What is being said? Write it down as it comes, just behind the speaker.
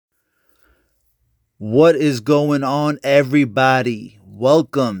What is going on, everybody?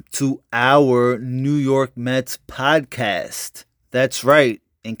 Welcome to our New York Mets podcast. That's right.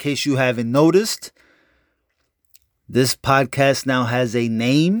 In case you haven't noticed, this podcast now has a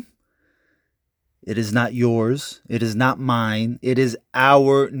name. It is not yours. It is not mine. It is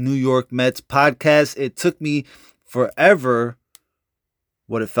our New York Mets podcast. It took me forever,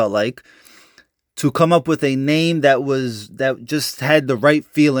 what it felt like, to come up with a name that just had the right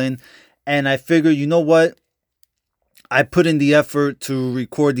feeling. And I figured, you know what? I put in the effort to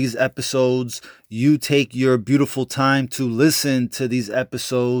record these episodes. You take your beautiful time to listen to these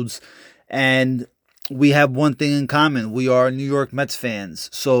episodes. And we have one thing in common. We are New York Mets fans.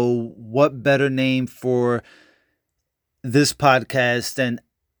 So what better name for this podcast than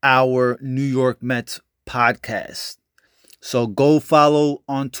our New York Mets podcast? So go follow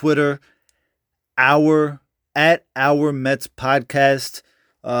on Twitter, at our Mets podcast.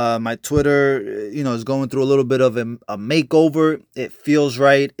 My Twitter, is going through a little bit of a makeover. It feels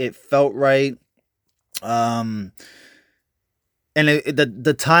right. It felt right. And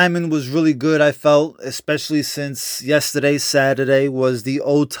the timing was really good, I felt, especially since yesterday, Saturday, was the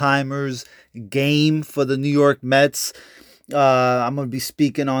Old Timers game for the New York Mets. I'm going to be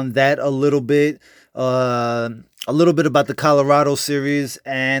speaking on that a little bit. A little bit about the Colorado series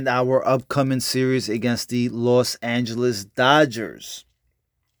and our upcoming series against the Los Angeles Dodgers.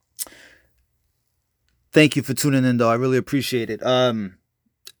 Thank you for tuning in, though. I really appreciate it.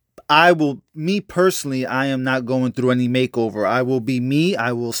 Me personally, I am not going through any makeover. I will be me.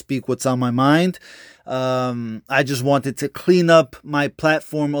 I will speak what's on my mind. I just wanted to clean up my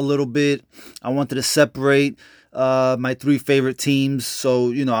platform a little bit. I wanted to separate my three favorite teams.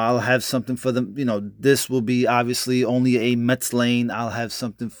 So, I'll have something for them. This will be obviously only a Mets lane. I'll have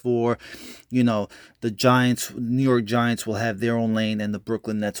something for, the Giants. New York Giants will have their own lane and the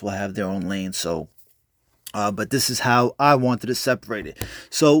Brooklyn Nets will have their own lane. So, but this is how I wanted to separate it.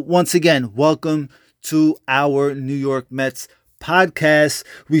 So once again, welcome to our New York Mets podcast.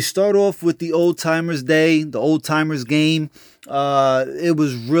 We start off with the Old Timers Day, the Old Timers game. It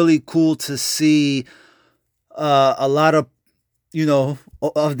was really cool to see a lot of,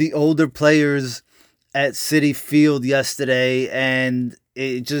 of the older players at Citi Field yesterday, and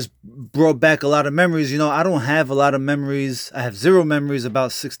it just brought back a lot of memories. I don't have a lot of memories. I have zero memories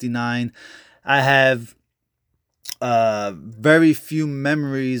about 69. I have very few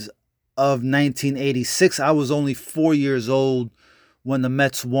memories of 1986. I was only 4 years old when the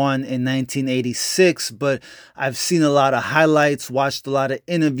Mets won in 1986, but I've seen a lot of highlights, watched a lot of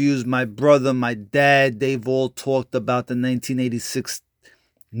interviews. My brother, my dad, they've all talked about the 1986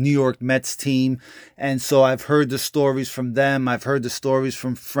 New York Mets team. And so I've heard the stories from them. I've heard the stories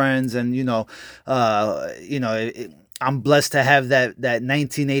from friends, and I'm blessed to have that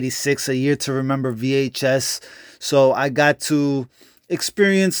 1986, A Year to Remember VHS. So I got to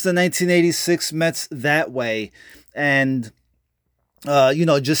experience the 1986 Mets that way. And,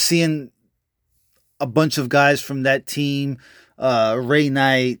 just seeing a bunch of guys from that team, Ray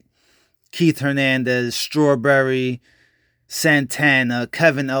Knight, Keith Hernandez, Strawberry, Santana,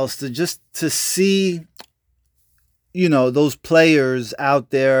 Kevin Elster, just to see, those players out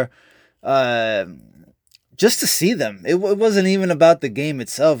there, just to see them. It wasn't even about the game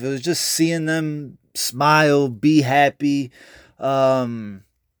itself. It was just seeing them smile, be happy. It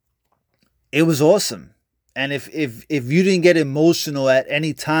was awesome. And if you didn't get emotional at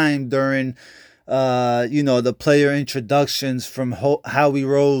any time during, the player introductions from Howie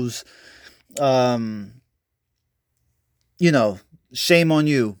Rose, shame on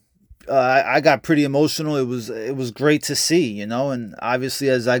you. I got pretty emotional. It was great to see, and obviously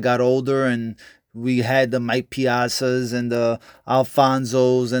as I got older and we had the Mike Piazzas and the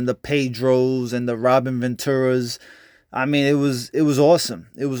Alfonsos and the Pedros and the Robin Venturas. I mean, it was awesome.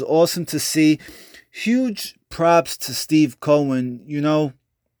 It was awesome to see. Huge props to Steve Cohen.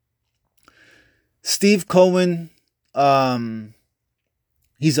 Steve Cohen,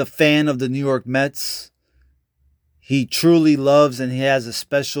 he's a fan of the New York Mets. He truly loves, and he has a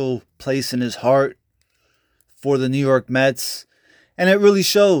special place in his heart for the New York Mets. And it really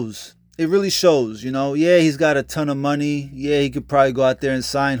shows. It really shows, Yeah, he's got a ton of money. Yeah, he could probably go out there and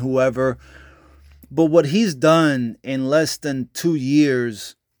sign whoever. But what he's done in less than 2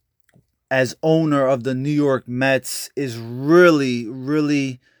 years as owner of the New York Mets is really,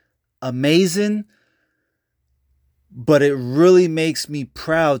 really amazing. But it really makes me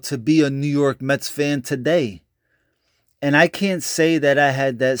proud to be a New York Mets fan today. And I can't say that I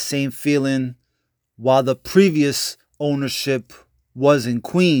had that same feeling while the previous ownership was in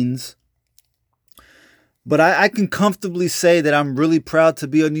Queens. But I can comfortably say that I'm really proud to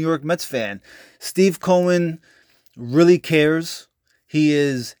be a New York Mets fan. Steve Cohen really cares. He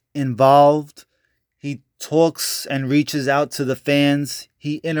is involved. He talks and reaches out to the fans.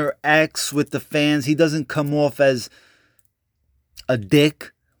 He interacts with the fans. He doesn't come off as a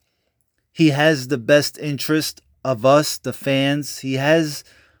dick. He has the best interest of us, the fans. He has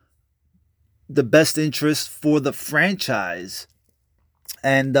the best interest for the franchise.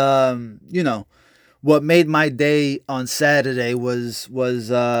 And what made my day on Saturday was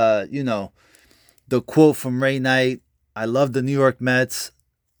the quote from Ray Knight. I love the New York Mets.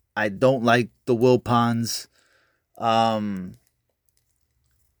 I don't like the Wilpons. Um,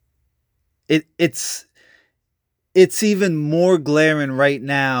 it's even more glaring right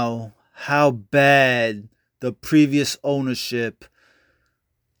now how bad the previous ownership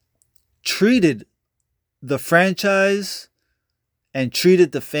treated the franchise and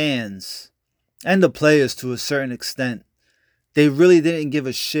treated the fans and the players to a certain extent. They really didn't give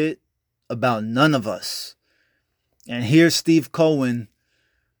a shit about none of us. And here's Steve Cohen,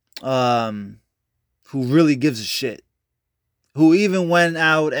 who really gives a shit, who even went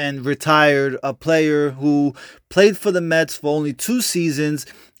out and retired a player who played for the Mets for only 2 seasons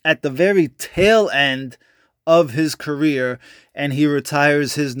at the very tail end of his career, and he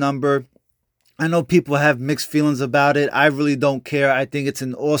retires his number. I know people have mixed feelings about it. I really don't care. I think it's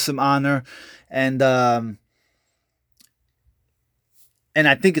an awesome honor, and I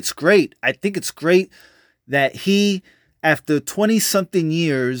think it's great. I think it's great that he, after 20-something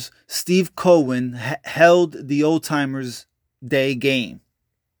years, Steve Cohen held the Old Timers Day game.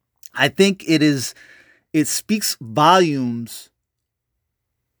 I think it speaks volumes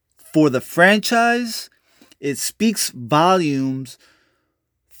for the franchise. It speaks volumes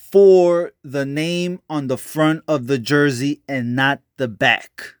for the name on the front of the jersey and not the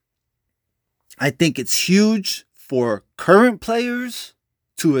back. I think it's huge for current players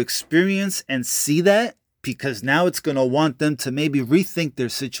to experience and see that, because now it's going to want them to maybe rethink their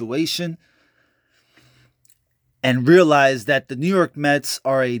situation and realize that the New York Mets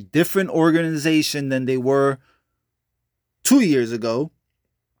are a different organization than they were 2 years ago,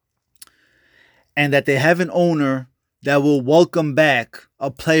 and that they have an owner that will welcome back a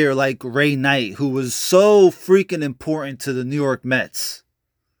player like Ray Knight, who was so freaking important to the New York Mets.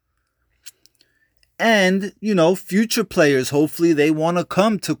 And, future players, hopefully they want to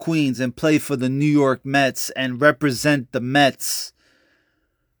come to Queens and play for the New York Mets and represent the Mets.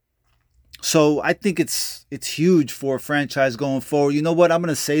 So I think it's huge for a franchise going forward. You know what? I'm going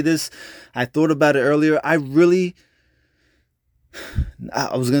to say this. I thought about it earlier. I was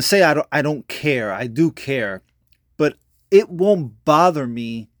going to say I don't care. I do care. But it won't bother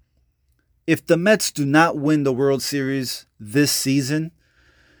me if the Mets do not win the World Series this season.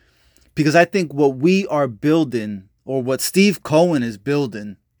 Because I think what we are building, or what Steve Cohen is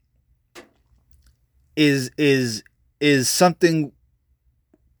building, is something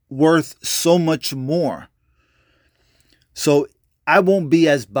worth so much more. So I won't be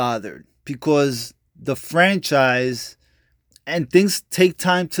as bothered, because the franchise and things take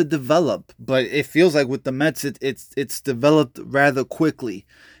time to develop. But it feels like with the Mets, it's developed rather quickly,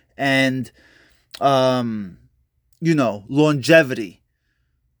 and longevity.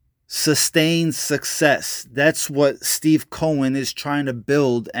 Sustained success. That's what Steve Cohen is trying to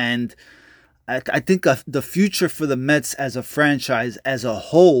build. And I think the future for the Mets as a franchise as a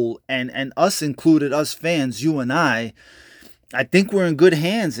whole, and us included, us fans, you and I think we're in good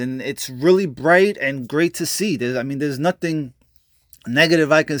hands. And it's really bright and great to see. There's nothing negative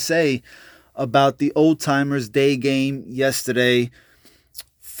I can say about the Old Timers Day game yesterday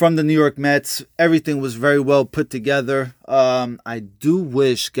from the New York Mets. Everything was very well put together. I do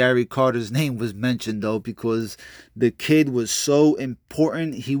wish Gary Carter's name was mentioned, though, because the kid was so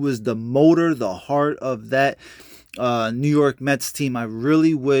important. He was the motor, the heart of that New York Mets team. I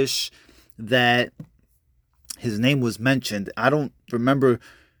really wish that his name was mentioned. I don't remember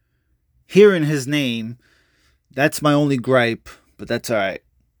hearing his name. That's my only gripe, but that's all right.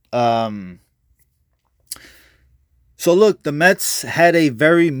 So look, the Mets had a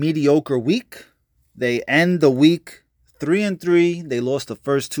very mediocre week. They end the week 3-3. They lost the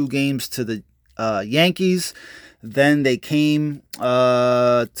first 2 games to the Yankees. Then they came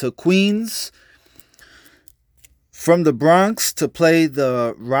to Queens from the Bronx to play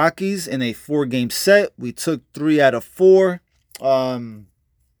the Rockies in a 4-game set. We took 3 out of 4.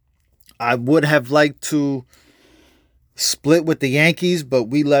 I would have liked to split with the Yankees, but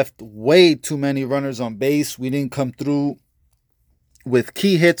we left way too many runners on base. We didn't come through with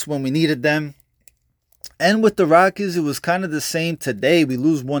key hits when we needed them. And with the Rockies, it was kind of the same today. We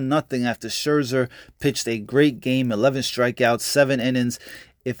lose 1-0 after Scherzer pitched a great game, 11 strikeouts, 7 innings.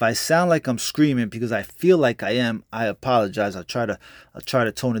 If I sound like I'm screaming because I feel like I am, I apologize. I'll try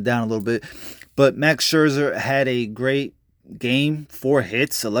to tone it down a little bit. But Max Scherzer had a great game, 4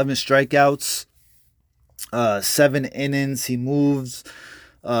 hits, 11 strikeouts, 7 innings. He moves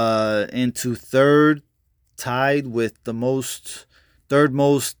into third, tied with the third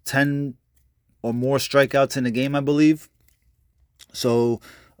most 10 or more strikeouts in the game, I believe. So,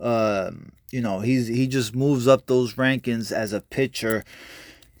 he just moves up those rankings as a pitcher.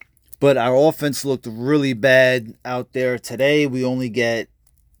 But our offense looked really bad out there today. We only get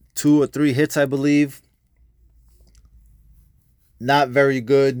 2 or 3 hits, I believe. Not very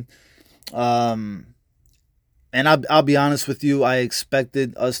good. And I'll be honest with you. I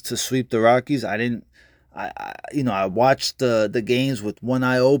expected us to sweep the Rockies. I watched the games with one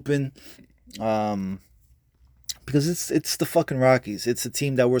eye open. Because it's the fucking Rockies. It's a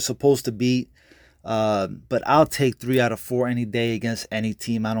team that we're supposed to beat. But I'll take 3 out of 4 any day against any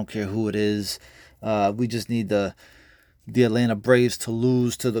team. I don't care who it is. We just need the Atlanta Braves to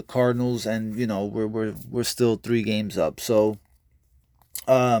lose to the Cardinals, and we're still 3 games up. So,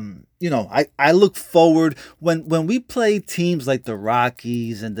 I look forward when we play teams like the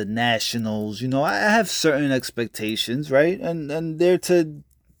Rockies and the Nationals. I have certain expectations, right? And they're to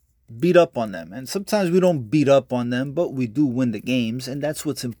beat up on them. And sometimes we don't beat up on them, but we do win the games, and that's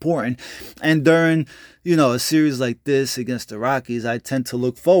what's important. And during, a series like this against the Rockies, I tend to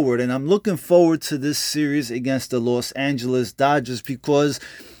look forward. And I'm looking forward to this series against the Los Angeles Dodgers because,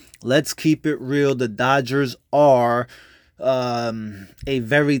 let's keep it real, the Dodgers are a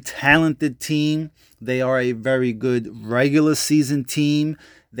very talented team. They are a very good regular season team.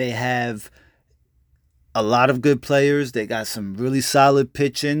 They have a lot of good players. They got some really solid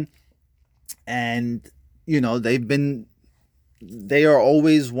pitching. And, they are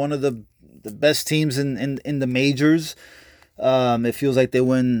always one of the best teams in the majors. It feels like they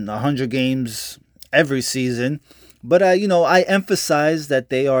win 100 games every season. But, I emphasize that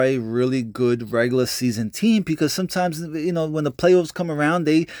they are a really good regular season team because sometimes, when the playoffs come around,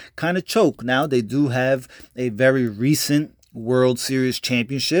 they kind of choke. Now, they do have a very recent World Series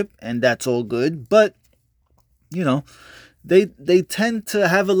championship, and that's all good. But, they tend to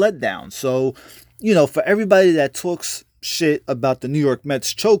have a letdown. So, for everybody that talks shit about the New York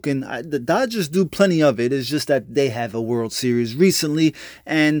Mets choking, the Dodgers do plenty of it. It's just that they have a World Series recently,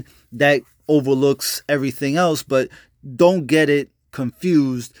 and that overlooks everything else. But don't get it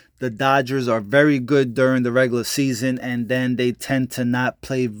confused. The Dodgers are very good during the regular season, and then they tend to not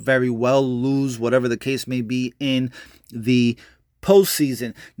play very well, lose, whatever the case may be, in the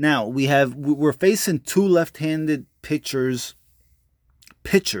postseason. Now we're facing 2 left-handed pitchers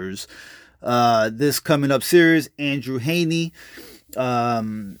this coming up series. Andrew Heaney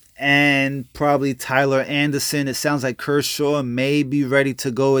and probably Tyler Anderson. It sounds like Kershaw may be ready to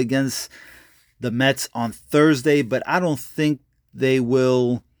go against the Mets on Thursday, but I don't think they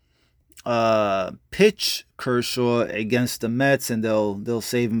will pitch Kershaw against the Mets, and they'll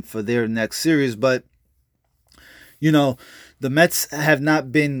save him for their next series. But the Mets have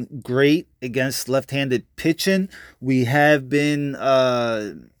not been great against left-handed pitching. We have been,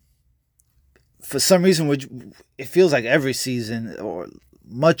 for some reason, it feels like every season or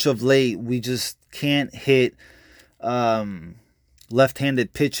much of late, we just can't hit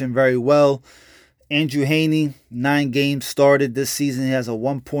left-handed pitching very well. Andrew Heaney, 9 games started this season. He has a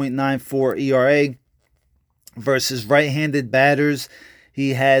 1.94 ERA versus right-handed batters.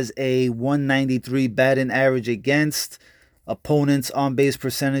 He has a 193 batting average against. Opponents' on-base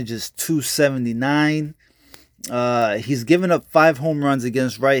percentage is .279. He's given up 5 home runs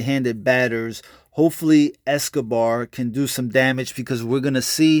against right-handed batters. Hopefully Escobar can do some damage because we're going to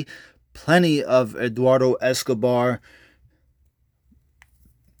see plenty of Eduardo Escobar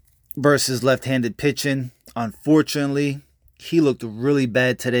versus left-handed pitching. Unfortunately, he looked really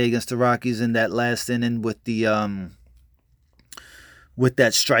bad today against the Rockies in that last inning with that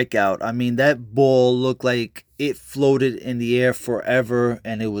strikeout. I mean, that ball looked like it floated in the air forever,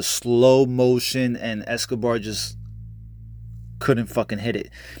 and it was slow motion, and Escobar just couldn't fucking hit it.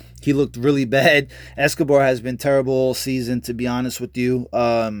 He looked really bad. Escobar has been terrible all season, to be honest with you.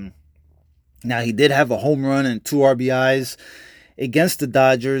 Now, he did have a home run and 2 RBIs against the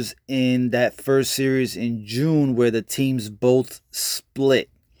Dodgers in that first series in June where the teams both split.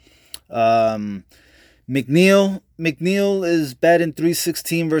 McNeil is batting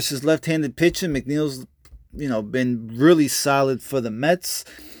 .316 versus left-handed pitching. McNeil's, been really solid for the Mets.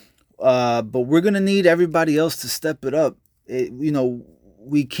 But we're going to need everybody else to step it up.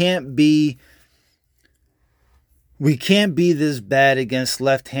 We can't be we can't be this bad against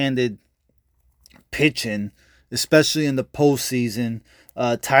left-handed pitching, especially in the postseason.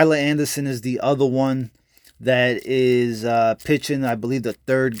 Tyler Anderson is the other one that is pitching, I believe, the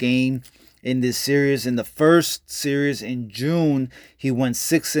third game in this series. In the first series in June, he went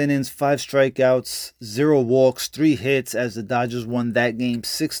 6 innings, 5 strikeouts, 0 walks, 3 hits as the Dodgers won that game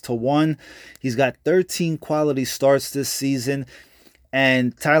 6-1. He's got 13 quality starts this season,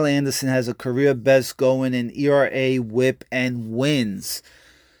 and Tyler Anderson has a career best going in ERA, WHIP, and wins.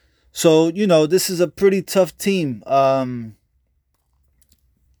 So, this is a pretty tough team.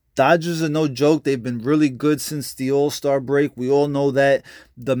 Dodgers are no joke. They've been really good since the All-Star break. We all know that.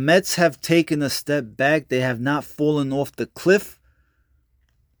 The Mets have taken a step back. They have not fallen off the cliff.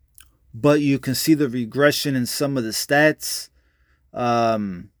 But you can see the regression in some of the stats. I'll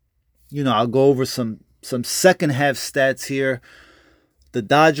go over some second half stats here. The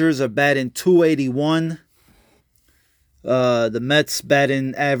Dodgers are batting .281. The Mets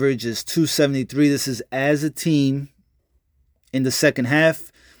batting average is .273. This is as a team in the second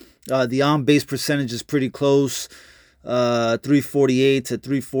half. The on-base percentage is pretty close, 348 to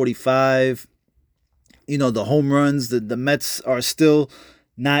 345. The home runs, the Mets are still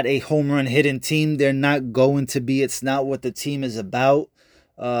not a home run hitting team. They're not going to be. It's not what the team is about.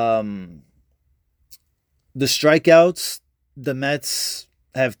 The strikeouts, the Mets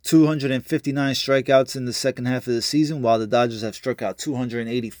have 259 strikeouts in the second half of the season, while the Dodgers have struck out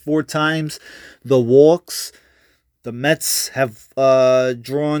 284 times. The walks, the Mets have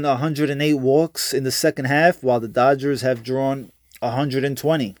drawn 108 walks in the second half, while the Dodgers have drawn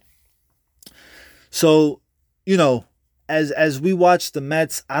 120. So, as we watch the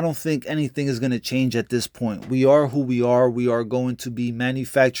Mets, I don't think anything is going to change at this point. We are who we are. We are going to be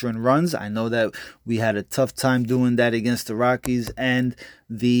manufacturing runs. I know that we had a tough time doing that against the Rockies and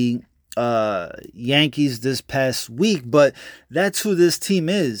the Yankees this past week, but that's who this team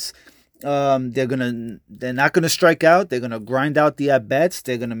is. They're not gonna strike out. They're gonna grind out the at bats.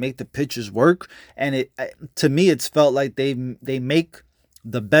 They're gonna make the pitchers work. And to me, it's felt like they make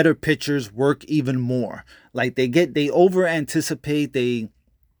the better pitchers work even more. Like they over anticipate. They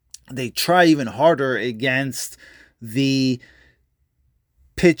try even harder against the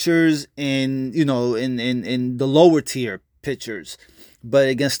pitchers in the lower tier pitchers, but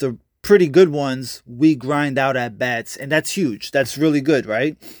against the pretty good ones, we grind out at bats, and that's huge. That's really good,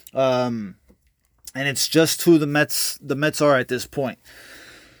 right? And it's just who the Mets are at this point.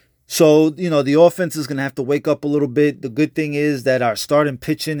 So, the offense is going to have to wake up a little bit. The good thing is that our starting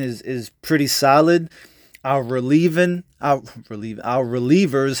pitching is pretty solid. Our relievers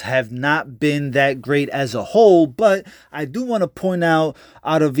have not been that great as a whole, but I do want to point out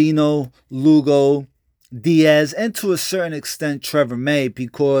Ottavino, Lugo, Diaz, and to a certain extent Trevor May,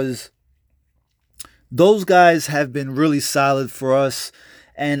 because those guys have been really solid for us.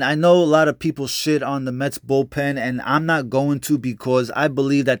 And I know a lot of people shit on the Mets bullpen, and I'm not going to, because I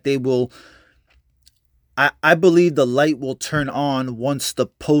believe that they will. I believe the light will turn on once the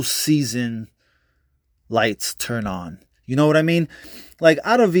postseason lights turn on. You know what I mean? Like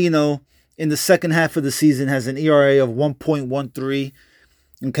Ottavino in the second half of the season has an ERA of 1.13.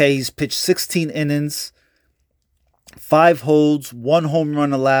 Okay, he's pitched 16 innings, 5 holds, 1 home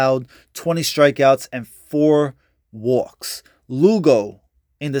run allowed, 20 strikeouts, and 4 walks. Lugo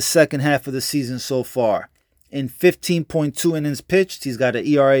in the second half of the season so far, in 15.2 innings pitched, he's got an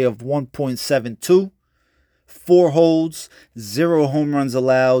ERA of 1.72, 4 holds, 0 home runs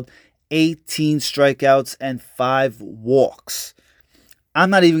allowed, 18 strikeouts, and 5 walks. I'm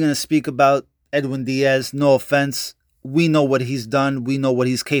not even going to speak about Edwin Diaz. No offense. We know what he's done. We know what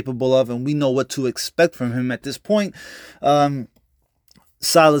he's capable of, and we know what to expect from him at this point.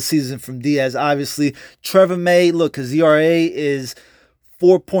 Solid season from Diaz, obviously. Trevor May, look, his ERA is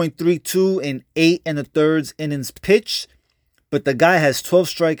 4.32 in 8 1/3 innings pitched, but the guy has 12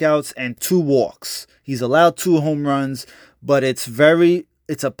 strikeouts and 2 walks. He's allowed 2 home runs, but it's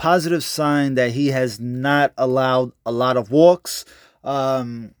a positive sign that he has not allowed a lot of walks.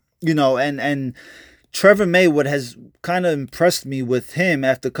 And Trevor May, what has kind of impressed me with him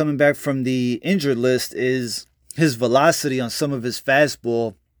after coming back from the injured list is his velocity on some of his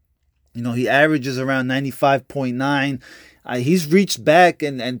fastball. He averages around 95.9. He's reached back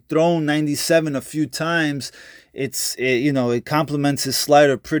and thrown 97 a few times. It complements his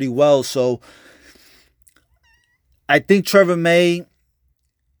slider pretty well. So I think Trevor May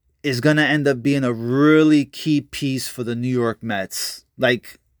is going to end up being a really key piece for the New York Mets.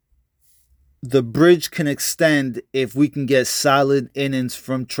 Like, the bridge can extend if we can get solid innings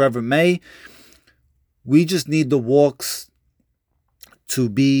from Trevor May. We just need the walks to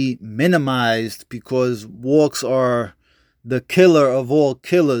be minimized because walks are the killer of all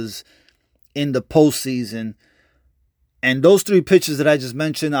killers in the postseason. And those three pitchers that I just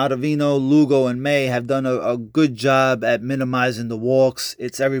mentioned, Ottavino, Lugo, and May, have done a good job at minimizing the walks.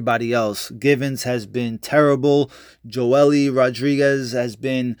 It's everybody else. Givens has been terrible. Joely Rodriguez has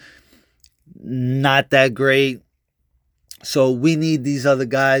been not that great. So we need these other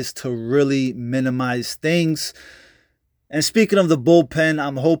guys to really minimize things. And speaking of the bullpen,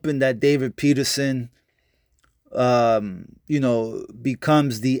 I'm hoping that David Peterson, becomes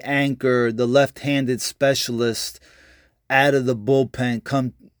the anchor, the left-handed specialist out of the bullpen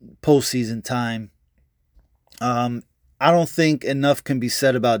come postseason time. I don't think enough can be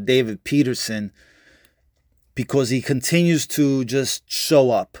said about David Peterson because he continues to just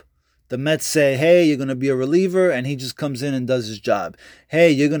show up. The Mets say, hey, you're going to be a reliever, and he just comes in and does his job.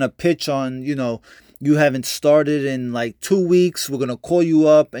 Hey, you're going to pitch on, you haven't started in like 2 weeks. We're going to call you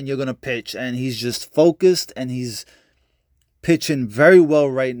up, and you're going to pitch. And he's just focused, and he's pitching very well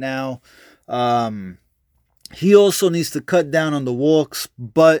right now. He also needs to cut down on the walks,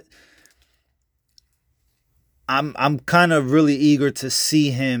 but I'm kind of really eager to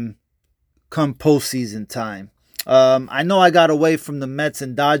see him come postseason time. I know I got away from the Mets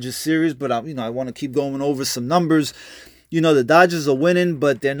and Dodgers series, but I want to keep going over some numbers. The Dodgers are winning,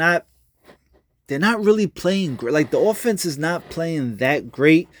 but they're not really playing great. Like, the offense is not playing that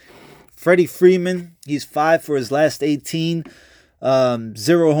great. Freddie Freeman, he's 5 for his last 18,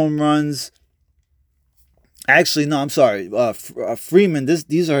 0 home runs. Actually, no, I'm sorry. Freeman,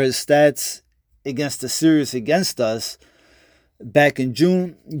 these are his stats against the series against us. Back in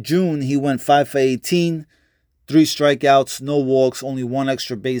June, he went 5 for 18, 3 strikeouts, no walks, only 1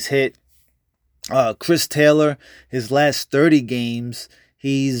 extra base hit. Chris Taylor, his last 30 games,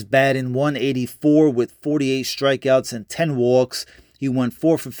 he's batting .184 with 48 strikeouts and 10 walks. He went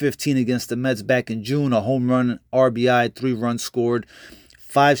 4 for 15 against the Mets back in June, a home run, RBI, 3 runs scored,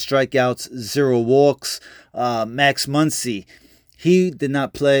 5 strikeouts, 0 walks. Max Muncy, he did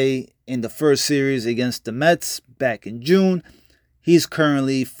not play in the first series against the Mets back in June. He's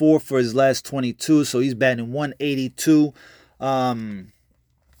currently 4 for his last 22, so he's batting .182.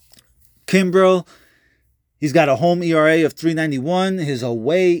 Kimbrel, he's got a home ERA of 3.91. His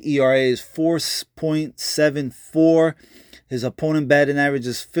away ERA is 4.74. His opponent batting average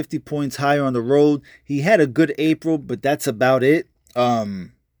is 50 points higher on the road. He had a good April, but that's about it.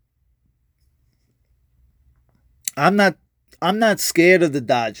 I'm not scared of the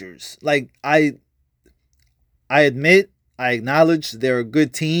Dodgers. Like, I acknowledge they're a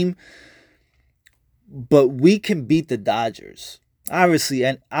good team, but we can beat the Dodgers. Obviously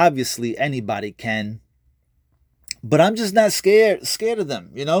anybody can. But I'm just not scared of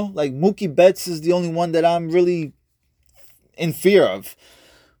them, Like, Mookie Betts is the only one that I'm really in fear of.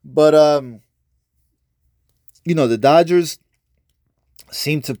 But the Dodgers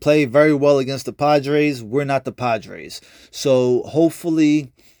seem to play very well against the Padres. We're not the Padres. So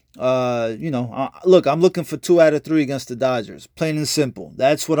hopefully, look, I'm looking for 2 out of 3 against the Dodgers. Plain and simple.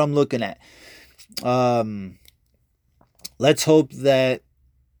 That's what I'm looking at. Let's hope that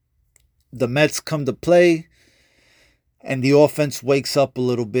the Mets come to play and the offense wakes up a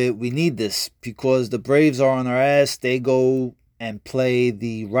little bit. We need this because the Braves are on our ass. They go and play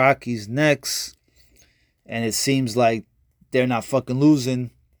the Rockies next, and it seems like they're not fucking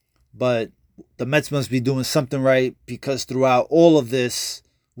losing. But the Mets must be doing something right because throughout all of this,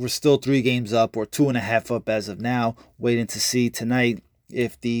 we're still 3 games up or 2.5 up as of now. Waiting to see tonight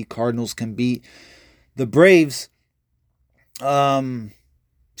if the Cardinals can beat the Braves. So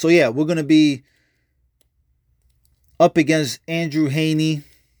yeah, we're going to be up against Andrew Heaney,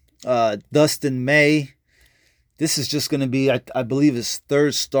 Dustin May. This is just going to be, I believe, his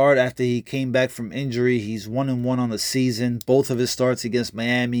 3rd start after he came back from injury. He's 1-1 on the season. Both of his starts against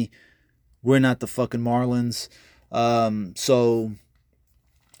Miami. We're not the fucking Marlins. So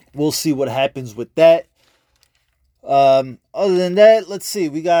we'll see what happens with that. Other than that, let's see.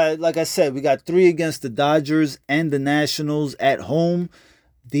 We got, like I said, we got 3 against the Dodgers and the Nationals at home.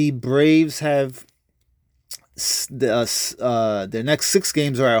 The Braves have their next 6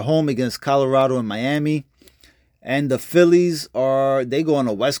 games are at home against Colorado and Miami. And the Phillies they go on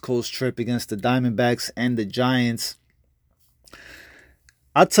a West Coast trip against the Diamondbacks and the Giants.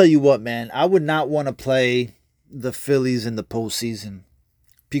 I'll tell you what, man, I would not want to play the Phillies in the postseason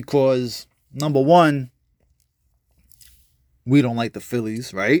because, number one, we don't like the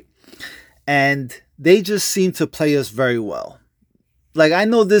Phillies, right? And they just seem to play us very well. Like, I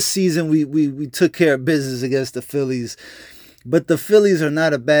know this season we took care of business against the Phillies, but the Phillies are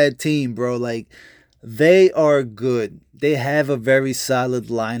not a bad team, bro. Like, They are good. They have a very solid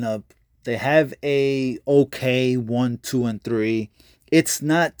lineup. They have a okay 1, 2, and 3. It's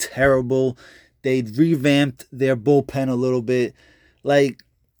not terrible. They revamped their bullpen a little bit. Like,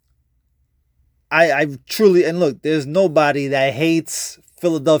 I truly, and look, there's nobody that hates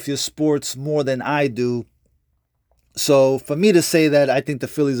Philadelphia sports more than I do. So for me to say that, I think the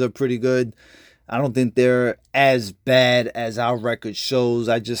Phillies are pretty good. I don't think they're as bad as our record shows.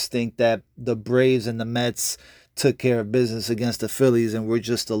 I just think that the Braves and the Mets took care of business against the Phillies and we're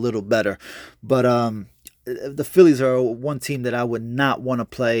just a little better. But the Phillies are one team that I would not want to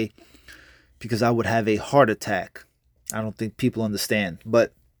play because I would have a heart attack. I don't think people understand.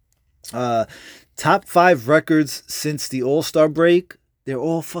 But top 5 records since the All-Star break, they're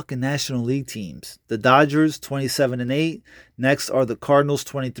all fucking National League teams. The Dodgers 27-8. Next are the Cardinals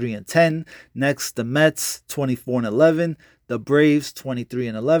 23-10. Next the Mets 24-11. The Braves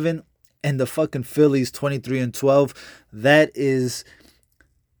 23-11. And the fucking Phillies 23-12. That's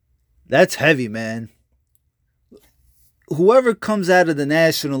heavy, man. Whoever comes out of the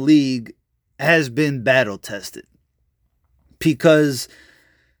National League has been battle tested. Because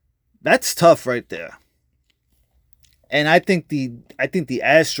that's tough right there. And I think the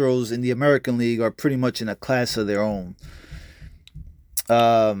Astros in the American League are pretty much in a class of their own.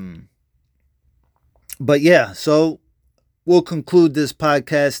 But yeah, so we'll conclude this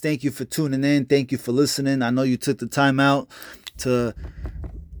podcast. Thank you for tuning in. Thank you for listening. I know you took the time out to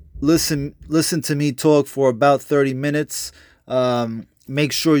listen to me talk for about 30 minutes.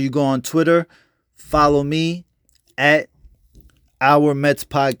 Make sure you go on Twitter. Follow me at Our Mets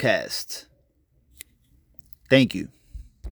Podcast. Thank you.